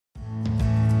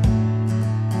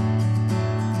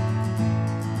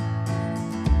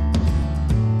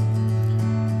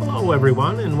Hello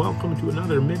everyone, and welcome to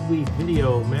another midweek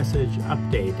video message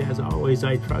update. As always,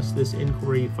 I trust this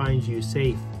inquiry finds you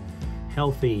safe,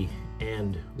 healthy,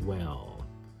 and well.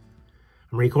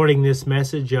 I'm recording this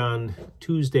message on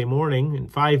Tuesday morning. In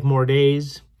 5 more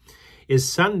days is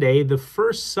Sunday, the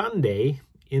first Sunday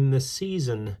in the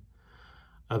season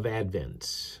of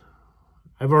Advent.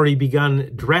 I've already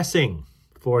begun dressing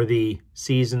for the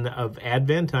season of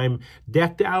Advent. I'm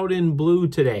decked out in blue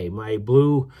today. My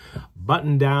blue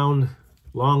button-down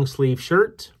long-sleeve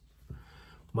shirt,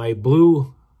 my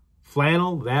blue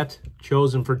flannel, that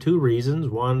chosen for 2 reasons.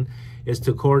 One is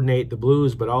to coordinate the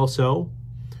blues, but also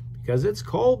because it's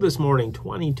cold this morning,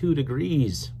 22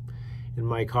 degrees in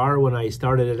my car when I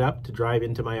started it up to drive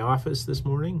into my office this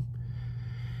morning.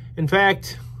 In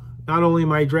fact, not only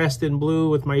am I dressed in blue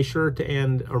with my shirt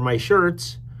or my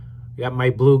shirts, I got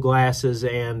my blue glasses,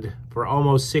 and for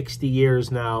almost 60 years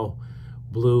now,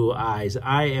 blue eyes.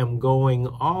 I am going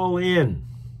all in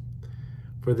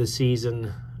for the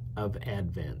season of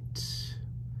Advent.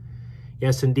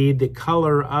 Yes, indeed, the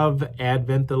color of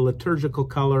Advent, the liturgical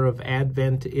color of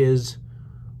Advent is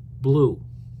blue.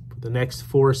 For the next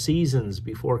 4 seasons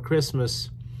before Christmas,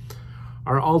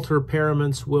 our altar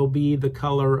paraments will be blue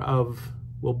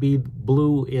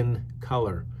in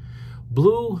color.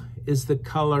 Blue is the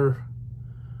color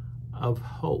of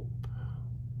hope.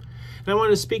 And I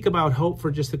want to speak about hope for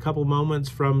just a couple moments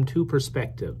from 2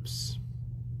 perspectives.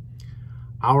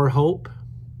 Our hope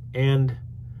and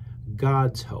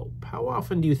God's hope. How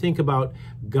often do you think about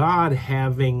God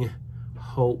having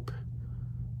hope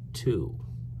too?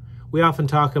 We often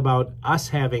talk about us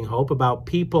having hope, about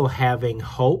people having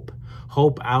hope,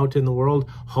 hope out in the world,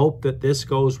 hope that this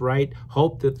goes right,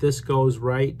 hope that this goes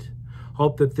right,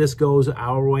 hope that this goes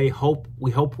our way,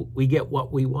 we hope we get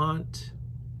what we want.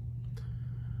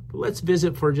 But let's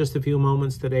visit for just a few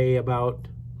moments today about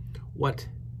what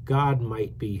God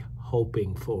might be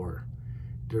hoping for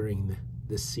during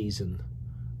this season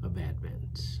of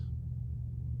Advent.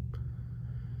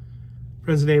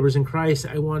 Friends and neighbors in Christ,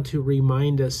 I want to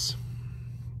remind us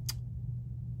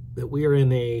that we are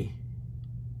in a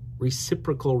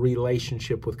reciprocal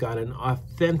relationship with God, an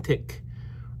authentic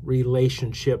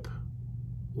relationship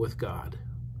with God.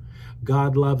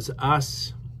 God loves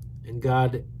us, and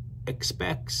God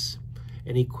expects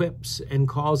and equips and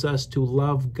calls us to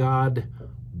love God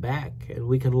back. And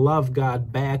we can love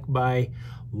God back by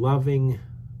loving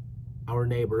our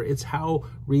neighbor. It's how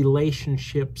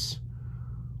relationships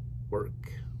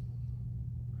work.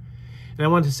 And I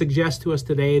want to suggest to us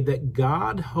today that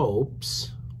God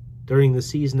hopes, during the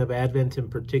season of Advent in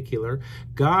particular,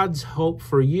 God's hope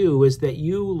for you is that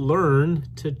you learn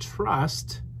to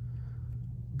trust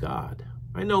God.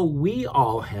 I know we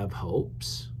all have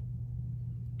hopes,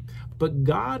 but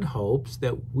God hopes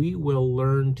that we will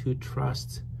learn to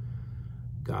trust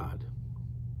God.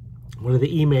 One of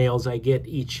the emails I get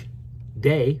each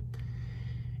day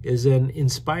is an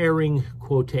inspiring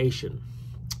quotation.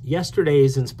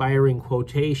 Yesterday's inspiring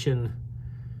quotation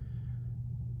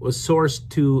was sourced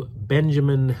to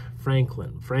Benjamin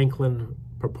Franklin. Franklin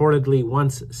purportedly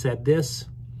once said this: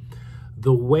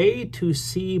 "The way to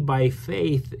see by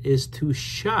faith is to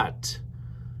shut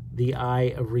the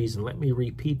eye of reason." Let me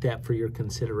repeat that for your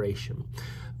consideration.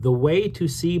 The way to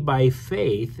see by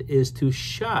faith is to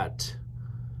shut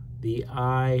the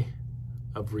eye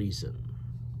of reason.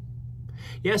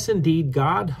 Yes, indeed,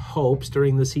 God hopes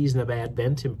during the season of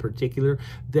Advent in particular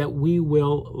that we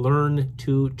will learn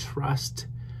to trust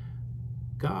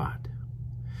God.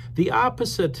 The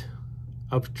opposite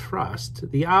of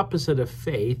trust, the opposite of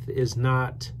faith is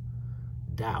not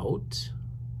doubt.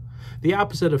 The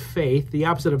opposite of faith, the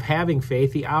opposite of having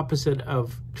faith, the opposite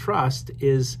of trust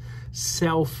is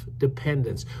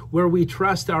self-dependence, where we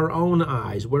trust our own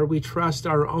eyes, where we trust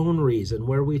our own reason,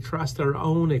 where we trust our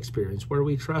own experience, where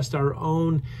we trust our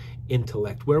own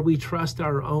intellect, where we trust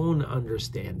our own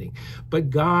understanding. But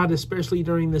God, especially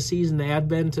during the season of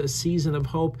Advent, a season of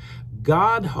hope,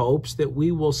 God hopes that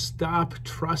we will stop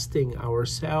trusting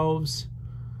ourselves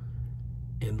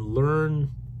and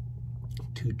learn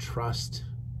to trust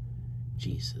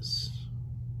Jesus.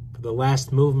 For the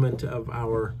last movement of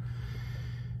our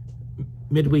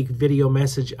midweek video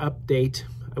message update,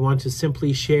 I want to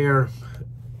simply share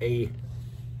a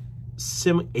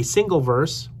single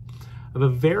verse of a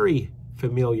very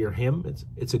familiar hymn.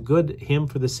 It's a good hymn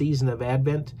for the season of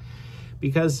Advent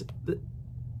because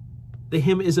the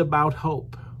hymn is about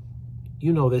hope.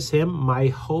 You know this hymn, "My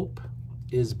hope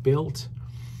is built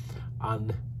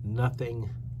on nothing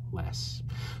less."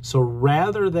 So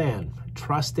rather than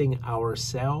trusting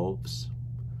ourselves,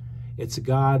 it's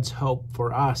God's hope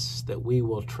for us that we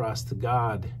will trust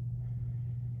God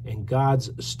and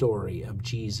God's story of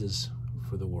Jesus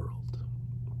for the world.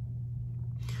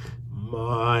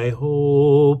 My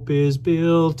hope is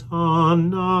built on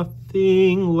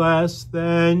nothing less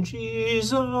than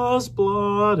Jesus'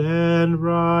 blood and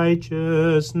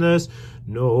righteousness.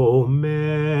 No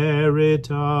merit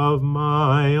of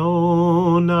my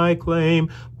own I claim,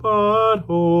 but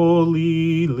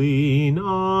wholly lean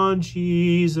on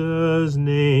Jesus'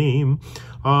 name.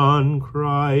 On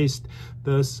Christ,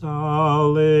 the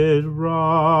solid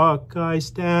rock, I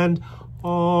stand.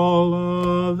 All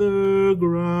other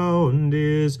ground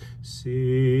is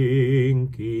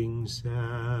sinking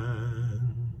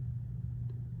sand.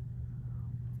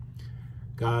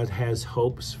 God has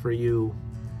hopes for you.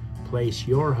 Place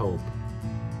your hope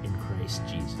in Christ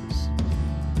Jesus.